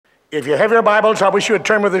If you have your Bibles, I wish you would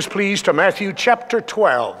turn with us, please, to Matthew chapter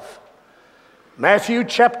 12. Matthew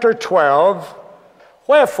chapter 12.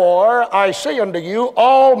 Wherefore I say unto you,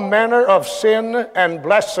 all manner of sin and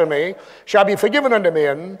blasphemy shall be forgiven unto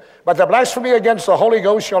men, but the blasphemy against the Holy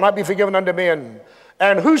Ghost shall not be forgiven unto men.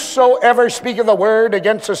 And whosoever speaketh a word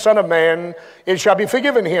against the Son of Man, it shall be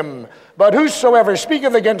forgiven him. But whosoever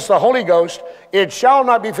speaketh against the Holy Ghost, it shall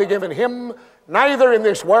not be forgiven him, neither in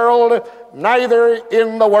this world, neither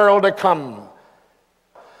in the world to come.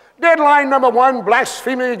 Deadline number one,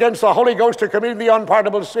 blasphemy against the Holy Ghost, to committing the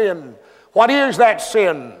unpardonable sin. What is that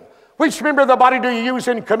sin? Which member of the body do you use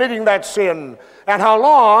in committing that sin? And how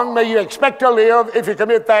long may you expect to live if you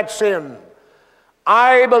commit that sin?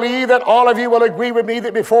 I believe that all of you will agree with me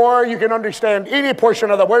that before you can understand any portion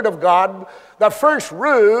of the Word of God, the first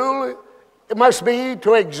rule must be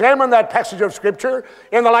to examine that passage of Scripture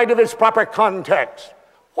in the light of its proper context.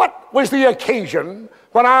 What was the occasion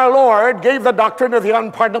when our Lord gave the doctrine of the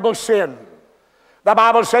unpardonable sin? The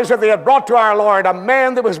Bible says that they had brought to our Lord a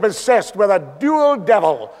man that was possessed with a dual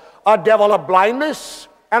devil, a devil of blindness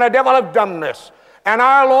and a devil of dumbness. And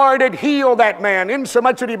our Lord had healed that man,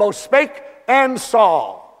 insomuch that he both spake and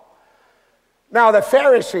saw. Now the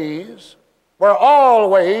Pharisees were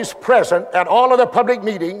always present at all of the public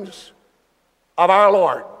meetings of our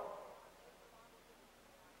Lord.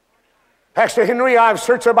 Pastor Henry, I've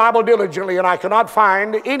searched the Bible diligently, and I cannot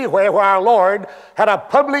find anywhere where our Lord had a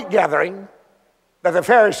public gathering that the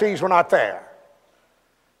Pharisees were not there.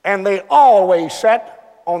 And they always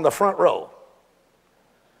sat on the front row.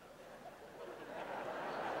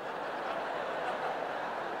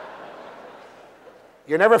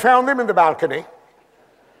 You never found them in the balcony.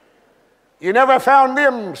 You never found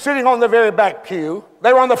them sitting on the very back pew.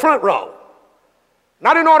 They were on the front row.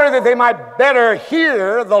 Not in order that they might better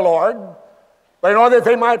hear the Lord, but in order that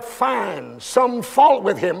they might find some fault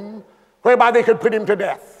with him whereby they could put him to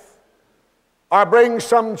death or bring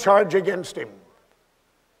some charge against him.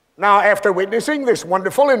 Now, after witnessing this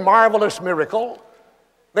wonderful and marvelous miracle,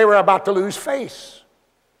 they were about to lose face.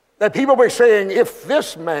 The people were saying, if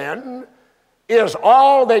this man is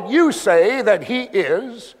all that you say that he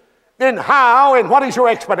is, then how and what is your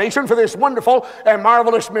explanation for this wonderful and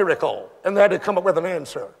marvelous miracle? And they had to come up with an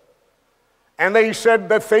answer. And they said,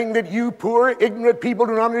 the thing that you poor, ignorant people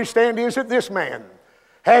do not understand is that this man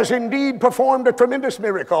has indeed performed a tremendous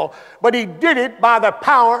miracle, but he did it by the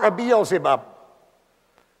power of Beelzebul.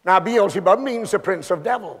 Now, Beelzebul means the prince of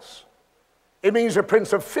devils. It means the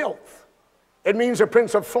prince of filth. It means the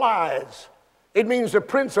prince of flies. It means the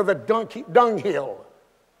prince of the dunghill.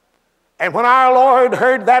 And when our Lord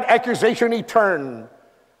heard that accusation, he turned.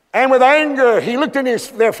 And with anger, he looked in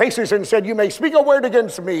their faces and said, you may speak a word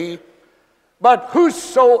against me, but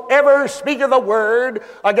whosoever speaketh a word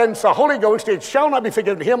against the Holy Ghost, it shall not be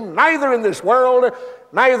forgiven him, neither in this world,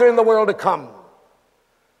 neither in the world to come.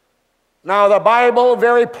 Now, the Bible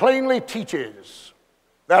very plainly teaches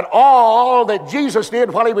that all that Jesus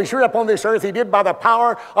did while he was here upon this earth, he did by the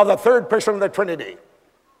power of the third person of the Trinity.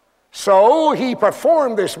 So he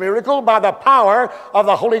performed this miracle by the power of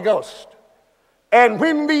the Holy Ghost. And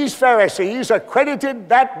when these Pharisees accredited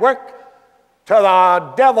that work to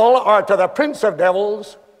the devil or to the prince of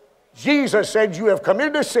devils, Jesus said, you have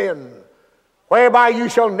committed a sin whereby you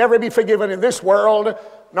shall never be forgiven in this world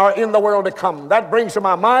nor in the world to come. That brings to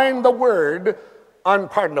my mind the word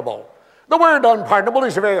unpardonable. The word unpardonable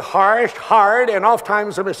is a very harsh, hard, and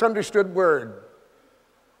oftentimes a misunderstood word,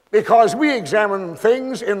 because we examine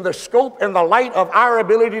things in the scope and the light of our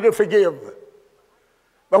ability to forgive.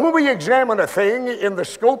 But when we examine a thing in the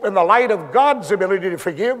scope and the light of God's ability to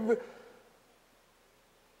forgive,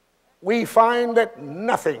 we find that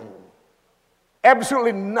nothing,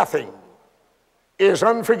 absolutely nothing, is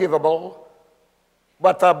unforgivable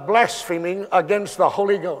but the blaspheming against the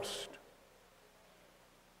Holy Ghost.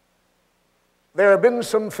 There have been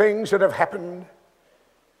some things that have happened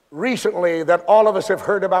recently that all of us have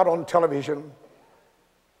heard about on television,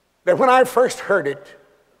 that when I first heard it,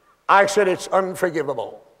 I said it's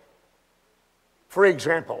unforgivable. For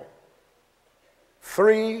example,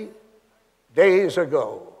 3 days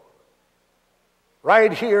ago,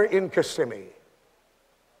 right here in Kissimmee,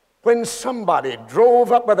 when somebody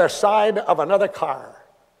drove up by the side of another car,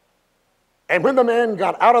 and when the man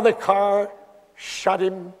got out of the car, shot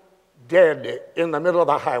him dead in the middle of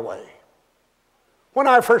the highway. When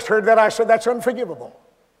I first heard that, I said, that's unforgivable.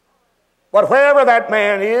 But wherever that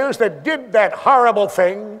man is that did that horrible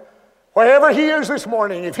thing, wherever he is this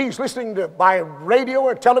morning, if he's listening to by radio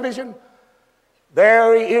or television,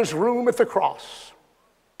 there is room at the cross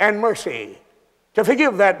and mercy to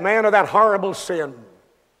forgive that man of that horrible sin.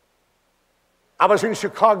 I was in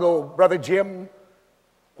Chicago, Brother Jim,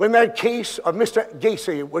 when that case of Mr.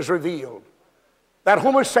 Gacy was revealed. That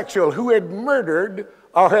homosexual who had murdered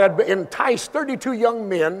or had enticed 32 young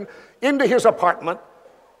men into his apartment,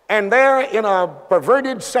 and there in a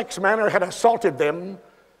perverted sex manner had assaulted them,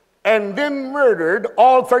 and then murdered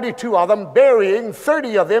all 32 of them, burying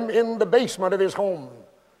 30 of them in the basement of his home.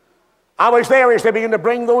 I was there as they began to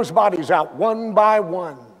bring those bodies out one by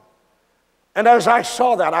one. And as I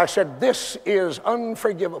saw that, I said, this is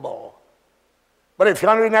unforgivable. But if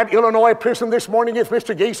you're in that Illinois prison this morning, if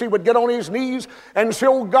Mr. Gacy would get on his knees and say,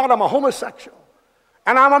 oh God, I'm a homosexual,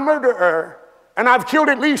 and I'm a murderer, and I've killed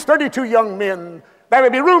at least 32 young men, there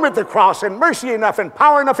would be room at the cross and mercy enough and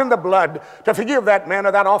power enough in the blood to forgive that man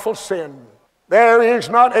of that awful sin. There is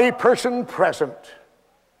not a person present,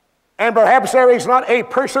 and perhaps there is not a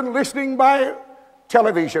person listening by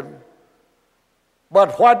television,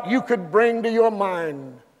 but what you could bring to your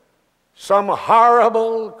mind, some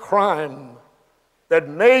horrible crime that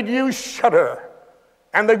made you shudder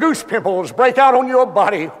and the goose pimples break out on your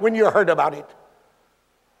body when you heard about it.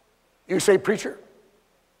 You say, preacher,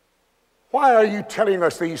 why are you telling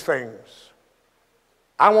us these things?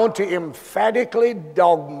 I want to emphatically,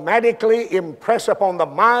 dogmatically impress upon the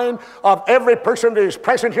mind of every person that is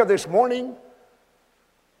present here this morning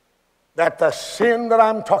that the sin that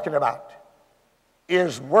I'm talking about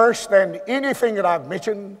is worse than anything that I've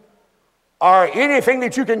mentioned or anything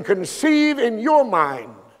that you can conceive in your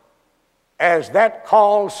mind as that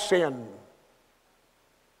called sin.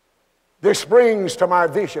 This brings to my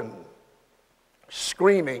vision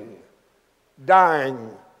screaming, dying,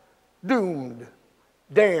 doomed,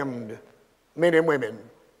 damned men and women.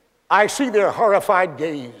 I see their horrified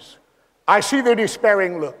gaze. I see their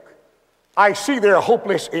despairing look. I see their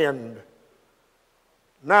hopeless end.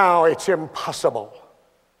 Now it's impossible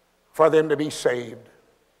for them to be saved.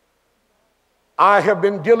 I have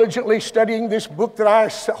been diligently studying this book that I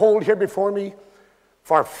hold here before me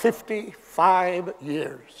for 55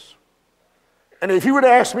 years. And if you were to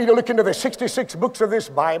ask me to look into the 66 books of this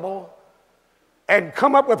Bible and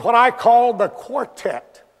come up with what I call the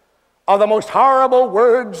quartet of the most horrible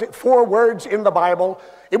words, 4 words in the Bible,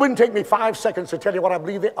 it wouldn't take me 5 seconds to tell you what I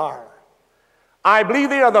believe they are. I believe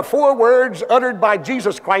they are the 4 words uttered by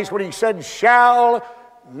Jesus Christ when he said, shall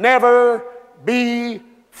never be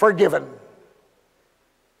forgiven.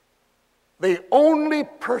 The only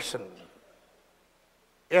person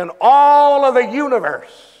in all of the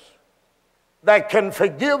universe that can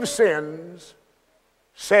forgive sins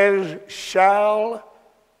says, shall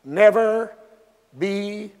never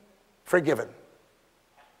be forgiven.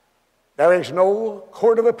 There is no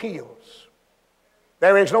court of appeals.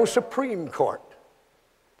 There is no Supreme Court.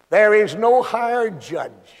 There is no higher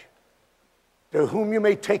judge to whom you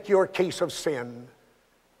may take your case of sin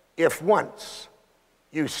if once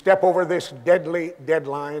you step over this deadly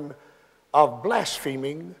deadline of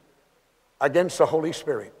blaspheming against the Holy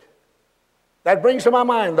Spirit. That brings to my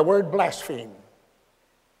mind the word blaspheme.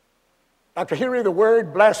 Dr. Henry, the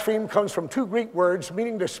word blaspheme comes from 2 Greek words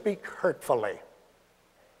meaning to speak hurtfully.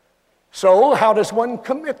 So how does one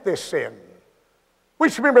commit this sin?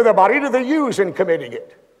 Which member of the body do they use in committing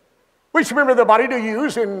it? Which member of the body do you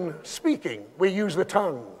use in speaking? We use the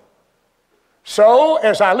tongue. So,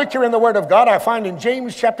 as I look here in the Word of God, I find in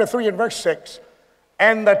James chapter 3 and verse 6,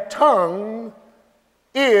 and the tongue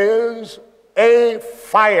is a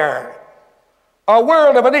fire, a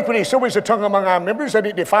world of iniquity. So is the tongue among our members, and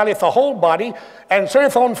it defileth the whole body, and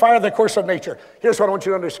setteth on fire the course of nature. Here's what I want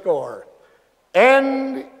you to underscore.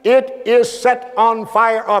 And it is set on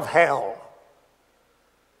fire of hell.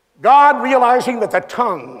 God, realizing that the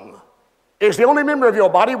tongue is the only member of your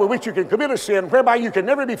body with which you can commit a sin whereby you can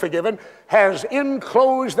never be forgiven, has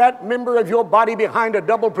enclosed that member of your body behind a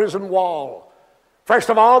double prison wall. First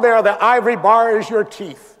of all, there are the ivory bars, your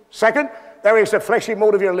teeth. Second, there is the fleshy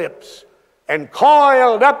mold of your lips. And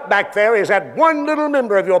coiled up back there is that one little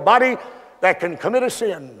member of your body that can commit a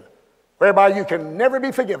sin whereby you can never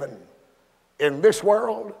be forgiven in this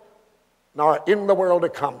world nor in the world to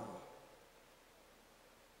come.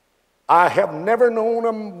 I have never known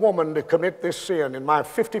a woman to commit this sin in my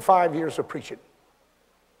 55 years of preaching.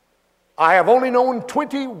 I have only known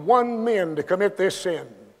 21 men to commit this sin,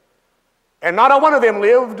 and not a one of them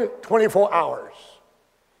lived 24 hours.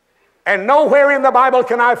 And nowhere in the Bible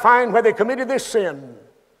can I find where they committed this sin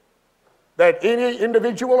that any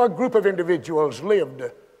individual or group of individuals lived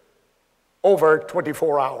over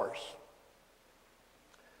 24 hours.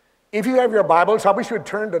 If you have your Bibles, I wish you would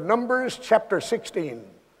turn to Numbers chapter 16.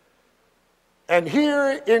 And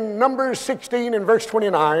here in Numbers 16 and verse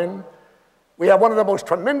 29, We have one of the most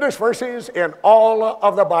tremendous verses in all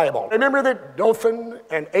of the Bible. Remember that Dothan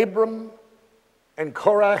and Abram and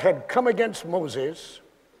Korah had come against Moses,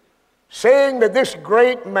 saying that this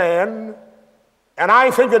great man, and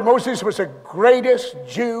I think that Moses was the greatest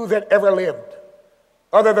Jew that ever lived,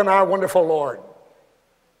 other than our wonderful Lord.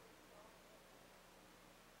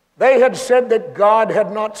 They had said that God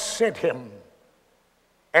had not sent him,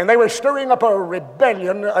 and they were stirring up a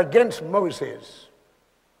rebellion against Moses.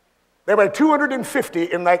 There were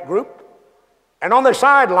 250 in that group, and on the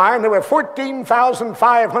sideline there were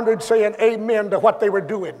 14,500 saying amen to what they were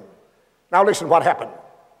doing. Now listen what happened.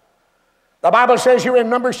 The Bible says here in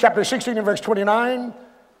Numbers chapter 16 and verse 29,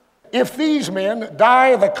 if these men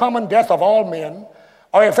die the common death of all men,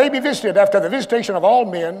 or if they be visited after the visitation of all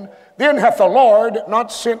men, then hath the Lord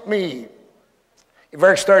not sent me.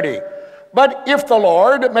 Verse 30, but if the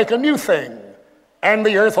Lord make a new thing, and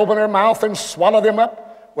the earth open her mouth and swallow them up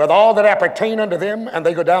with all that appertain unto them, and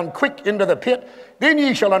they go down quick into the pit, then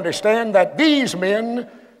ye shall understand that these men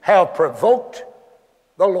have provoked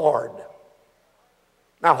the Lord.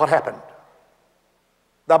 Now what happened?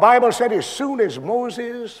 The Bible said as soon as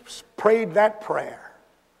Moses prayed that prayer,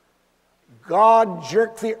 God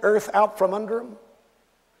jerked the earth out from under them,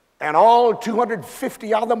 and all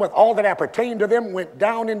 250 of them with all that appertained to them went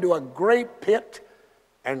down into a great pit,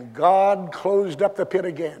 and God closed up the pit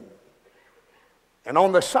again. And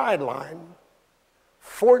on the sideline,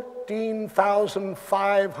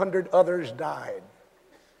 14,500 others died.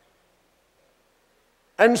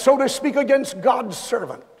 And so to speak against God's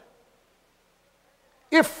servant,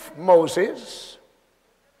 if Moses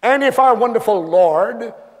and if our wonderful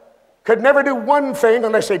Lord could never do one thing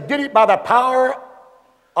unless they did it by the power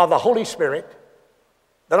of the Holy Spirit,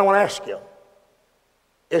 then I want to ask you,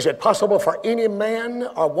 is it possible for any man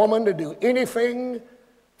or woman to do anything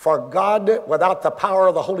for God without the power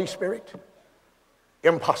of the Holy Spirit?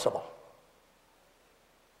 Impossible.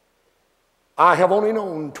 I have only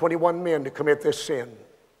known 21 men to commit this sin.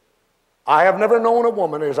 I have never known a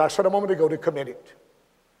woman, as I said a moment ago, to commit it.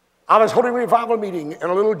 I was holding a revival meeting in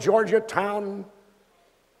a little Georgia town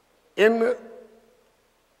in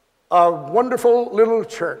a wonderful little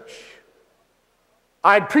church.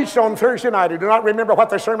 I had preached on Thursday night. I do not remember what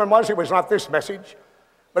the sermon was. It was not this message.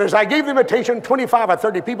 But as I gave the invitation, 25 or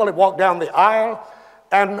 30 people had walked down the aisle,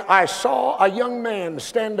 and I saw a young man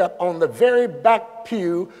stand up on the very back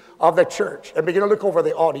pew of the church and begin to look over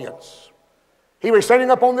the audience. He was standing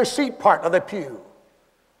up on the seat part of the pew.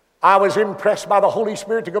 I was impressed by the Holy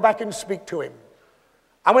Spirit to go back and speak to him.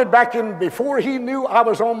 I went back in before he knew I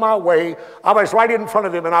was on my way. I was right in front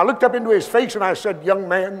of him, and I looked up into his face and I said, young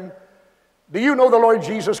man, do you know the Lord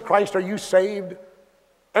Jesus Christ? Are you saved?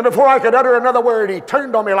 And before I could utter another word, he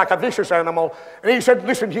turned on me like a vicious animal, and he said,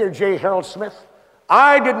 listen here, J. Harold Smith,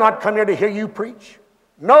 I did not come here to hear you preach.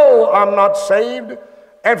 No, I'm not saved.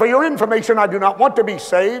 And for your information, I do not want to be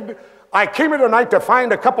saved. I came here tonight to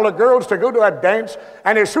find a couple of girls to go to a dance,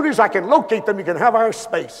 and as soon as I can locate them, you can have our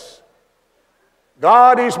space.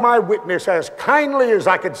 God is my witness, as kindly as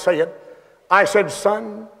I could say it. I said,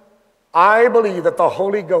 son, I believe that the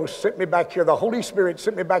Holy Ghost sent me back here. The Holy Spirit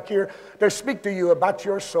sent me back here to speak to you about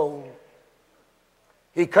your soul.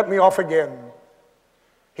 He cut me off again.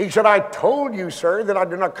 He said, I told you, sir, that I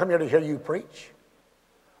did not come here to hear you preach.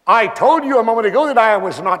 I told you a moment ago that I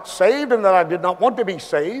was not saved and that I did not want to be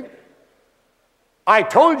saved. I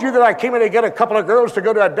told you that I came here to get a couple of girls to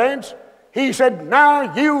go to a dance. He said,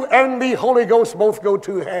 now you and the Holy Ghost both go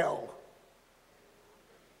to hell.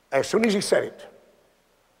 As soon as he said it,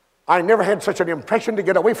 I never had such an impression to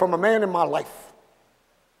get away from a man in my life.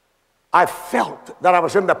 I felt that I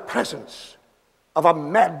was in the presence of a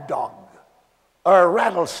mad dog or a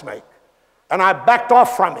rattlesnake, and I backed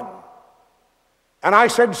off from him. And I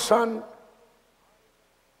said, son,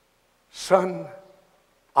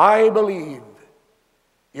 I believe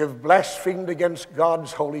you've blasphemed against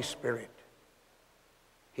God's Holy Spirit.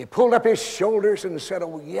 He pulled up his shoulders and said,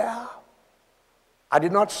 oh yeah. I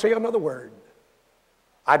did not say another word.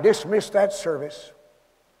 I dismissed that service.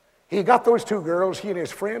 He got those two girls, he and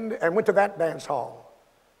his friend, and went to that dance hall.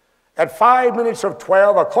 At 5 minutes of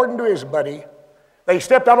 12, according to his buddy, they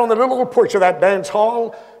stepped out on the little porch of that dance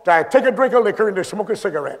hall to take a drink of liquor and to smoke a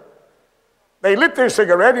cigarette. They lit their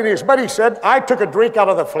cigarette, and his buddy said, I took a drink out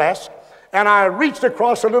of the flask, and I reached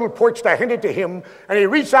across the little porch to hand it to him, and he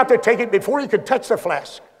reached out to take it before he could touch the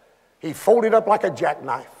flask. He folded up like a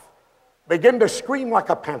jackknife, began to scream like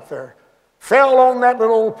a panther, fell on that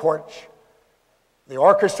little old porch. The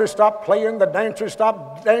orchestra stopped playing, the dancers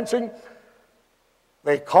stopped dancing.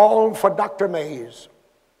 They called for Dr. Mays.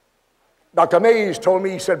 Dr. Mays told me,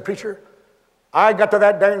 he said, preacher, I got to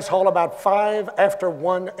that dance hall about 5 after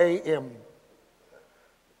 1 a.m.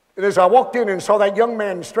 And as I walked in and saw that young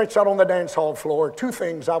man stretched out on the dance hall floor, two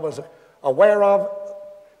things I was aware of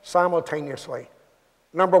simultaneously.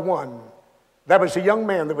 Number one, that was a young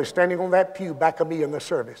man that was standing on that pew back of me in the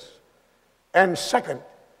service. And second,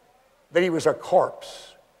 that he was a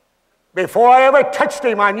corpse. Before I ever touched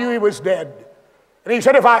him, I knew he was dead. And he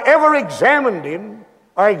said if I ever examined him,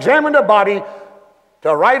 or examined a body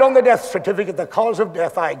to write on the death certificate the cause of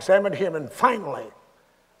death, I examined him, and finally,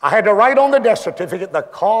 I had to write on the death certificate the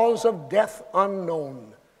cause of death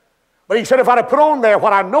unknown. But he said if I'd have put on there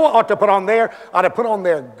what I know I ought to put on there, I'd have put on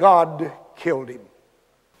there God killed him.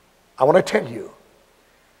 I want to tell you,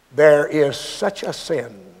 there is such a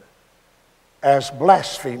sin as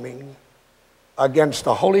blaspheming against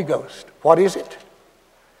the Holy Ghost. What is it?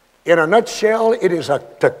 In a nutshell, it is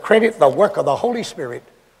to credit the work of the Holy Spirit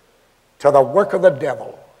to the work of the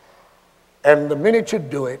devil. And the minute you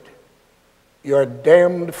do it, you're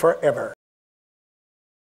damned forever.